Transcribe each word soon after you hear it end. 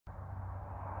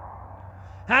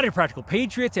Howdy, Practical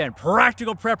Patriots and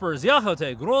Practical Preppers.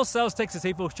 Yahote, Gross South Texas,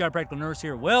 hey folks, John Practical Nurse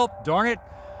here. Well, darn it,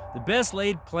 the best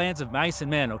laid plans of mice and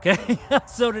men, okay?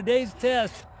 So today's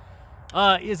test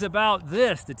is about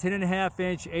this, the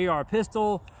 10.5-inch AR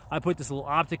pistol. I put this little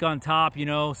optic on top, you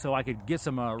know, so I could get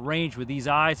some range with these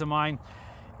eyes of mine.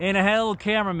 And I had a little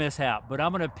camera mishap, but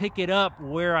I'm gonna pick it up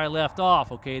where I left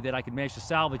off, okay, that I could manage to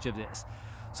salvage of this.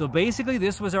 So basically,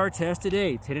 this was our test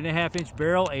today, 10.5-inch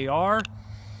barrel AR,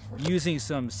 using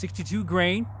some 62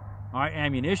 grain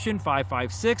ammunition,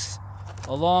 5.56,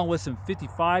 along with some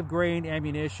 55 grain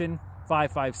ammunition,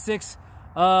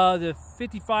 5.56. The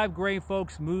 55 grain,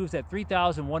 folks, moves at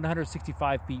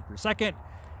 3,165 feet per second,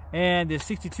 and the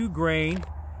 62 grain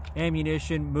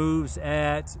ammunition moves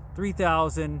at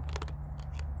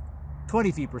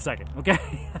 3,020 feet per second,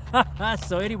 okay?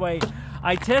 So anyway,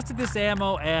 I tested this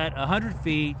ammo at 100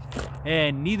 feet,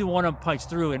 and neither one of them punched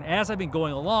through. And as I've been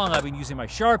going along, I've been using my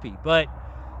Sharpie. But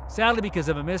sadly, because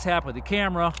of a mishap with the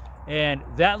camera, and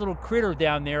that little critter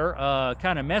down there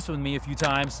kind of messed with me a few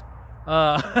times,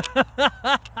 I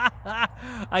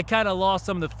kind of lost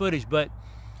some of the footage. But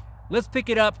let's pick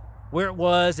it up where it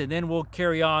was, and then we'll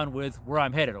carry on with where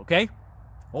I'm headed, okay?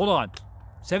 Hold on.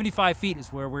 75 feet is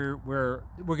where we're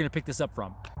going to pick this up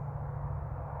from.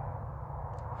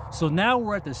 So now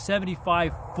we're at the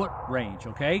 75-foot range,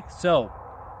 okay? So,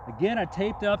 again, I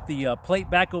taped up the plate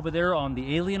back over there on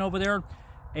the alien over there,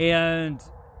 and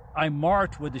I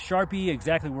marked with the Sharpie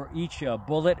exactly where each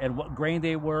bullet and what grain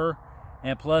they were,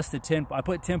 and plus the 10, I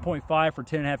put 10.5 for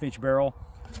 10.5-inch barrel.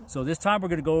 So this time we're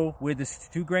gonna go with the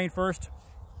 62 grain first.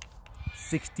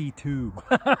 62.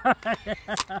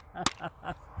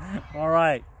 All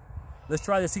right, let's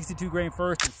try the 62 grain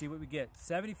first and see what we get.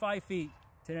 75 feet,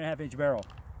 10.5-inch barrel.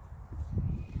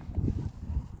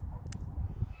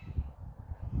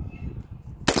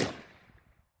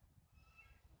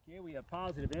 Okay, we have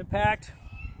positive impact.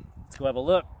 Let's go have a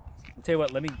look. I'll tell you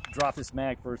what, let me drop this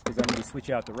mag first because I'm going to switch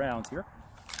out the rounds here.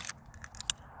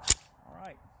 All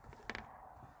right,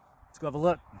 let's go have a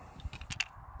look.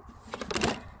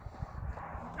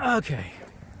 Okay,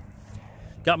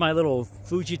 got my little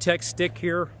Fujitech stick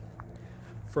here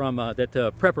from that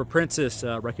Prepper Princess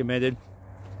recommended.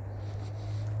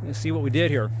 Let's see what we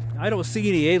did here. I don't see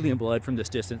any alien blood from this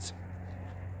distance.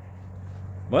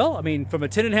 Well, I mean, from a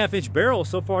 10.5-inch barrel,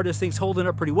 so far this thing's holding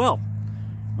up pretty well.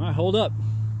 All right, hold up.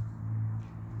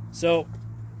 So,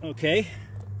 okay.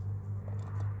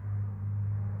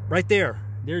 Right there.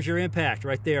 There's your impact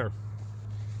right there.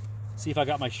 See if I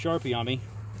got my Sharpie on me.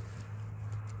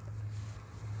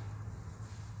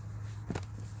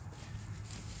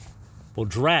 Well,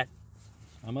 drat.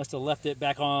 I must have left it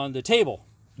back on the table.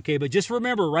 Okay, but just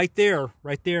remember right there,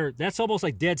 that's almost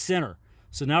like dead center.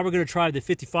 So now we're going to try the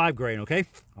 55 grain, okay?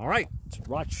 All right,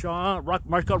 let's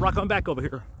rock on back over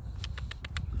here.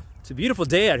 It's a beautiful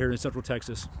day out here in Central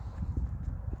Texas.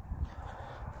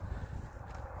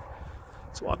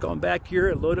 Let's walk on back here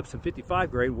and load up some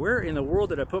 55 grain. Where in the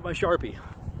world did I put my Sharpie?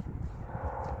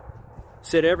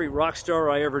 Said every rock star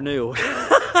I ever knew.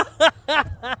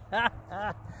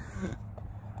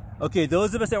 Okay,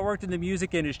 those of us that worked in the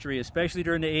music industry, especially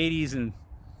during the 80s and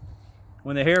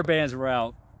when the hair bands were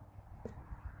out,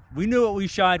 we knew what we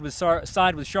side with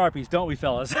Sharpies, don't we,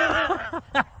 fellas?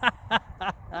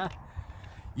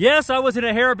 Yes, I was in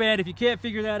a hair band if you can't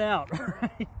figure that out.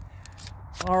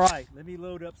 All right, let me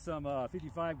load up some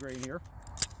 55 grain here.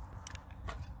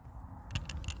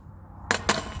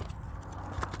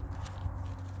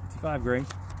 Grain.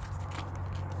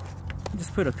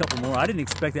 Just put a couple more. I didn't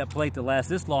expect that plate to last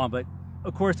this long, but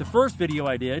of course the first video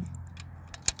I did,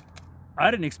 I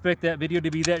didn't expect that video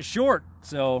to be that short.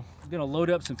 So I'm gonna load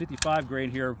up some 55 grain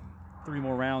here, 3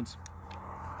 more rounds.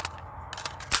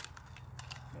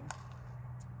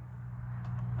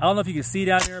 I don't know if you can see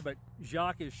down there, but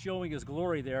Jacques is showing his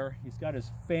glory there. He's got his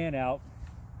fan out.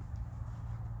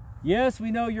 Yes,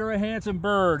 we know you're a handsome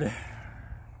bird.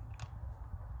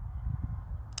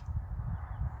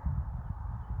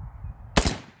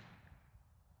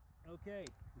 Okay,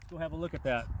 let's go have a look at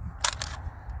that.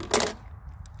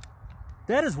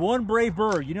 That is one brave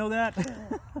bird, you know that?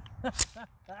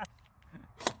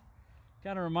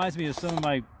 Kind of reminds me of some of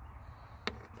my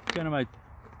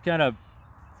kind of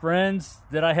friends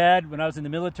that I had when I was in the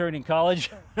military and in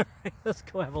college. Let's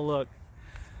go have a look.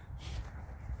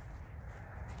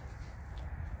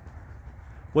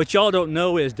 What y'all don't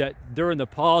know is that during the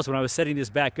pause when I was setting this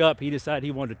back up, he decided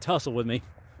he wanted to tussle with me.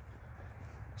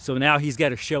 So now he's got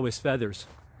to show his feathers.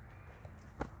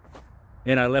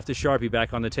 And I left the Sharpie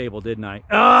back on the table, didn't I?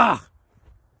 Ah!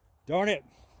 Darn it.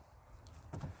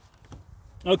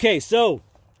 Okay, so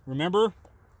remember,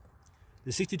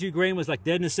 The 62 grain was like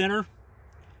dead in the center.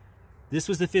 This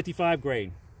was the 55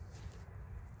 grain.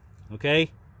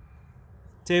 Okay?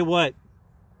 Tell you what,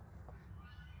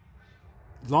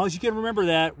 as long as you can remember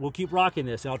that, we'll keep rocking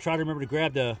this. I'll try to remember to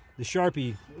grab the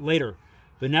Sharpie later.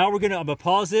 But now I'm gonna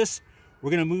pause this.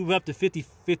 We're gonna move up to 50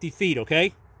 feet,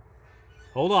 okay?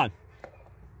 Hold on.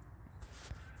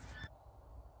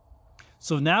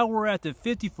 So now we're at the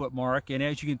 50-foot mark, and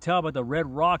as you can tell by the red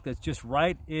rock that's just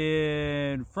right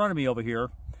in front of me over here,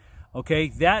 okay,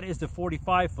 that is the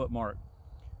 45-foot mark,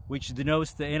 which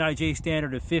denotes the NIJ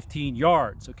standard of 15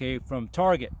 yards, okay, from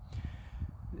target.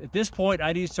 At this point,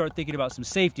 I need to start thinking about some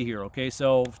safety here, okay?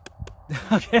 So,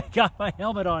 okay, got my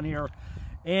helmet on here.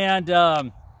 And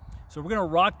so we're gonna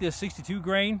rock this 62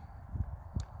 grain.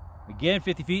 Again,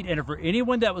 50 feet. And for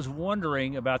anyone that was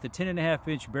wondering about the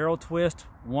 10.5-inch barrel twist,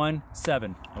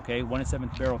 1/7, okay?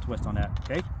 1/7 barrel twist on that,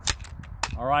 okay?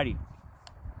 Alrighty.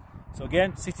 So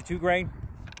again, 62 grain,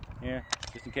 yeah,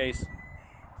 just in case.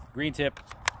 Green tip.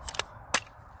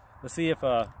 Let's see if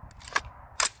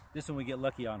this one we get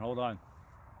lucky on. Hold on.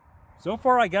 So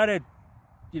far, I got a,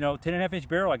 10.5-inch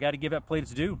barrel. I got to give that plate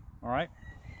its due. All right.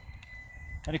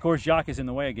 And of course, Jacques is in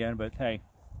the way again, but hey.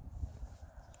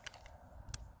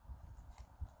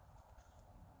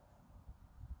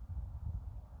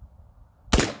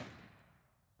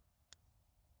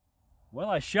 Well,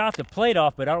 I shot the plate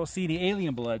off, but I don't see any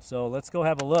alien blood, so let's go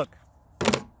have a look.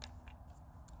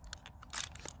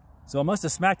 So I must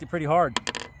have smacked it pretty hard.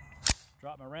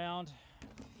 Drop my round,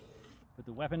 put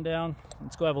the weapon down.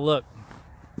 Let's go have a look.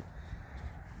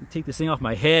 Let me take this thing off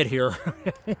my head here.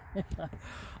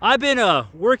 I've been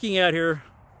working out here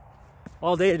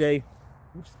all day today.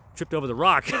 Oops, tripped over the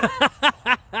rock.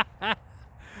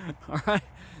 All right,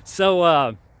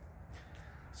 so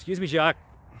excuse me, Jacques.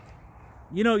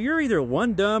 You're either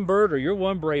one dumb bird or you're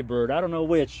one brave bird. I don't know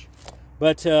which.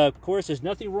 But, of course, there's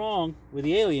nothing wrong with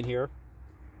the alien here.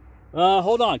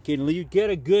 Hold on, can you get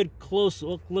a good close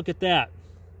look at that?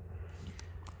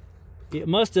 It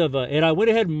must have, and I went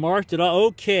ahead and marked it all.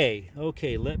 Okay,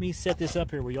 let me set this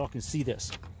up here where y'all can see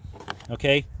this.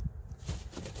 Okay?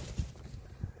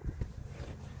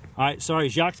 All right, sorry,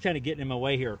 Jacques kind of getting in my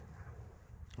way here.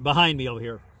 Behind me over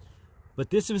here.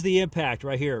 But this was the impact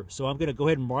right here. So I'm going to go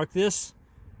ahead and mark this.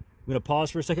 I'm going to pause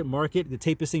for a second, mark it, to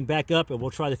tape this thing back up, and we'll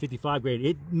try the 55 grade.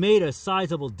 It made a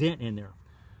sizable dent in there.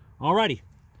 Alrighty,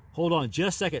 hold on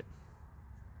just a second.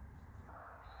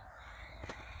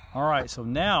 All right, so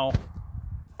now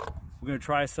we're going to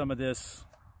try some of this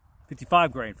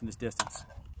 55 grain from this distance.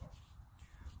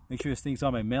 Make sure this thing's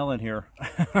on my melon here.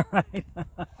 All right. All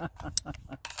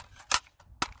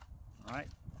right.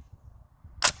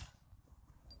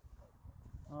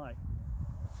 All right.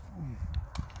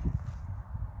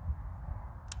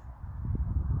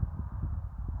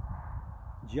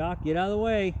 Jacques, get out of the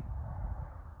way.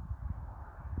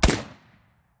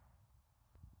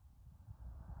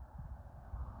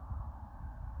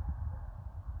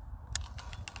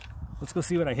 Let's go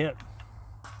see what I hit.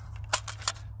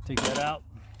 Take that out.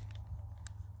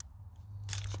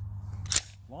 As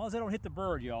long as I don't hit the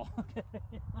bird, y'all.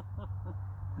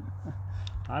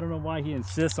 I don't know why he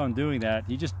insists on doing that.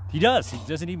 He does. He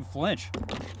doesn't even flinch.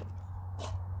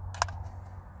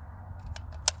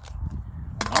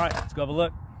 All right, let's go have a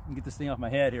look and get this thing off my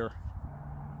head here.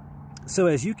 So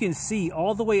as you can see,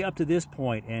 all the way up to this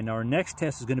point, and our next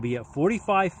test is going to be at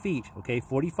 45 feet, okay,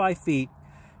 45 feet,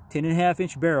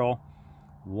 10.5-inch barrel,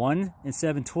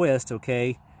 1/7 twist,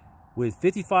 okay, with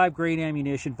 55 grain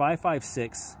ammunition,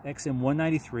 5.56 XM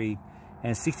 193,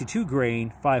 and 62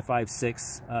 grain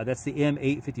 5.56. That's the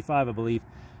M855, I believe.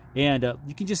 And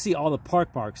you can just see all the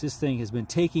park marks. This thing has been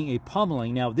taking a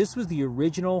pummeling. Now, this was the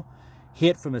original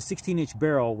hit from a 16-inch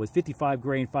barrel with 55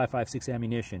 grain 5.56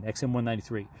 ammunition, XM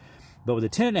 193. But with a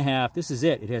 10.5, this is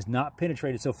it. It has not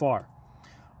penetrated so far.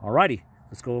 Alrighty,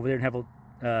 let's go over there and have a.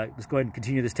 Let's go ahead and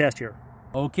continue this test here.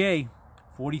 Okay,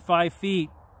 45 feet.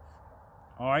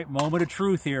 All right, moment of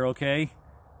truth here. Okay.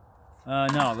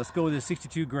 No, let's go with the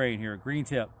 62 grain here, green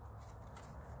tip.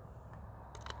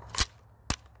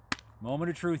 Moment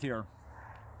of truth here.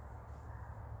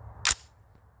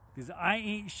 Because I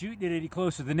ain't shooting it any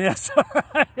closer than this.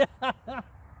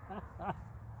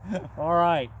 All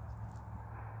right.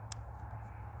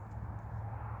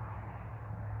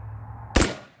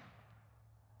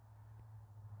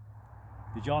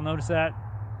 Did y'all notice that?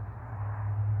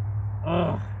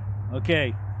 Ugh.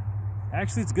 Okay.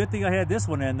 Actually, it's a good thing I had this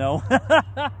one in, though.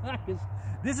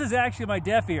 This is actually my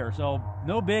deaf ear, so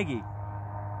no biggie.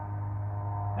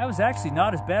 That was actually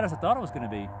not as bad as I thought it was going to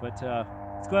be. But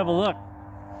let's go have a look.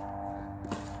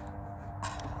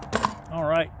 All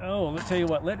right. Oh, let's tell you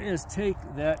what. Let us take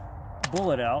that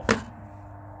bullet out.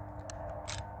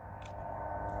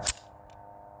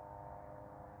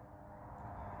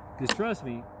 Because trust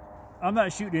me, I'm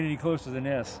not shooting any closer than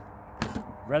this.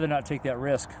 Rather not take that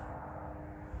risk.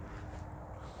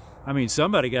 I mean,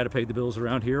 somebody got to pay the bills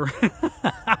around here.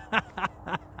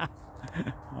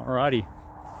 Alrighty.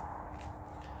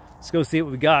 Let's go see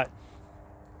what we got.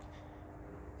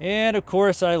 And of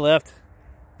course I left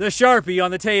the Sharpie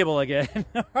on the table again.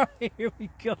 Alright, here we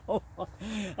go.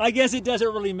 I guess it doesn't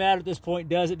really matter at this point,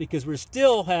 does it? Because we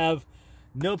still have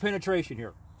no penetration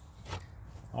here.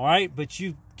 Alright, but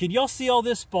can y'all see all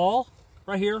this ball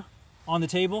right here on the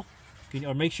table?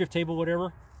 Or makeshift table,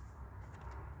 whatever.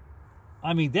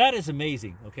 I mean, that is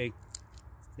amazing, okay?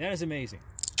 That is amazing.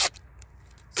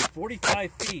 So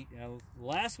 45 feet. Now, the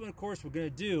last one, of course, we're going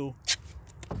to do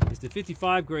is the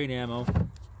 55 grain ammo.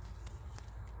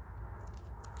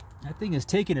 That thing is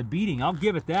taking a beating. I'll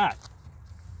give it that.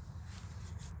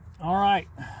 All right.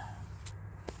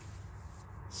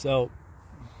 So,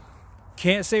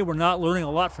 can't say we're not learning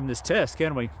a lot from this test,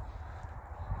 can we?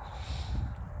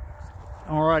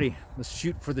 Alrighty, let's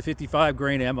shoot for the 55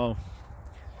 grain ammo.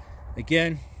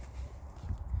 Again,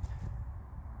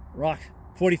 rock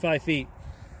 45 feet.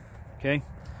 Okay,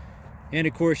 and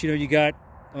of course, you know, you got,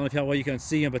 I don't know how well you can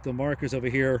see them, but the markers over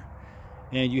here,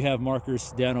 and you have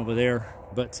markers down over there.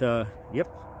 But yep.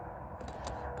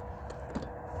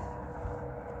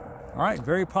 All right,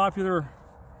 very popular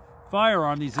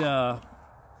firearm, these AR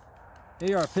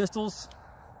pistols.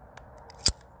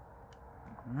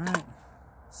 All right,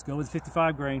 let's go with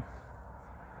 55 grain.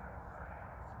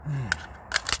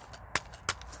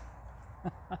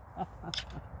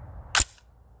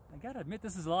 I gotta admit,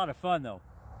 this is a lot of fun though.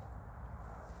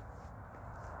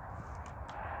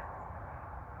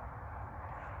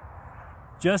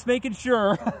 Just making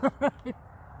sure.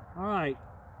 All right.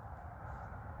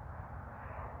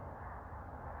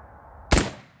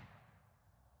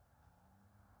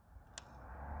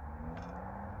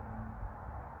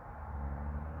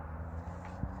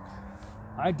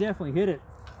 I definitely hit it.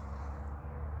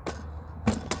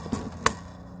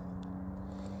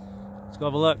 Let's go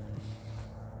have a look.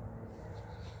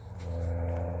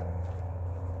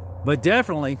 But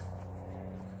definitely,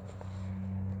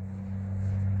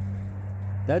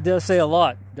 that does say a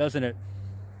lot, doesn't it?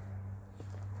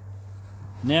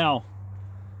 Now,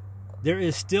 there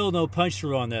is still no punch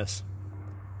through on this.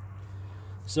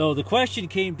 So the question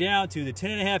came down to the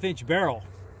 10.5-inch barrel.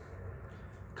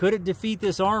 Could it defeat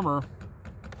this armor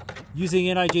using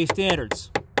NIJ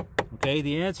standards? Okay,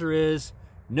 the answer is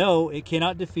no, it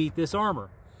cannot defeat this armor.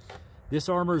 This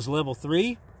armor is level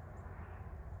 3,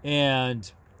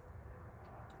 and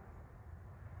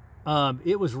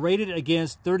it was rated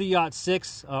against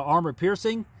 30-06 armor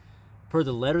piercing per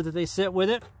the letter that they sent with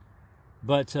it.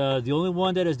 But the only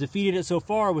one that has defeated it so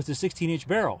far was the 16-inch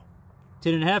barrel.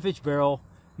 10.5-inch barrel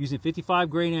using 55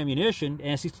 grain ammunition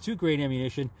and 62 grain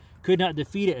ammunition could not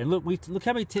defeat it. And look, look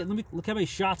how many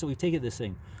shots that we've taken at this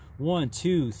thing. 1,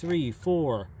 2, 3,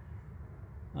 4.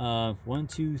 1,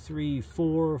 2, 3,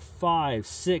 4, 5,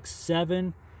 6,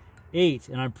 7, 8.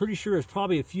 And I'm pretty sure there's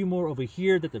probably a few more over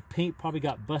here that the paint probably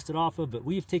got busted off of, but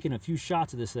we've taken a few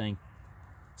shots of this thing.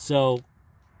 So,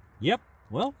 yep,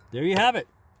 well, there you have it.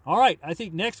 All right, I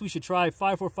think next we should try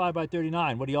 545 by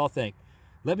 39. What do y'all think?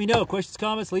 Let me know. Questions,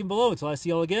 comments, leave them below. Until I see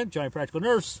y'all again, Johnny Practical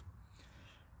Nurse,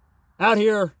 out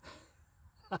here.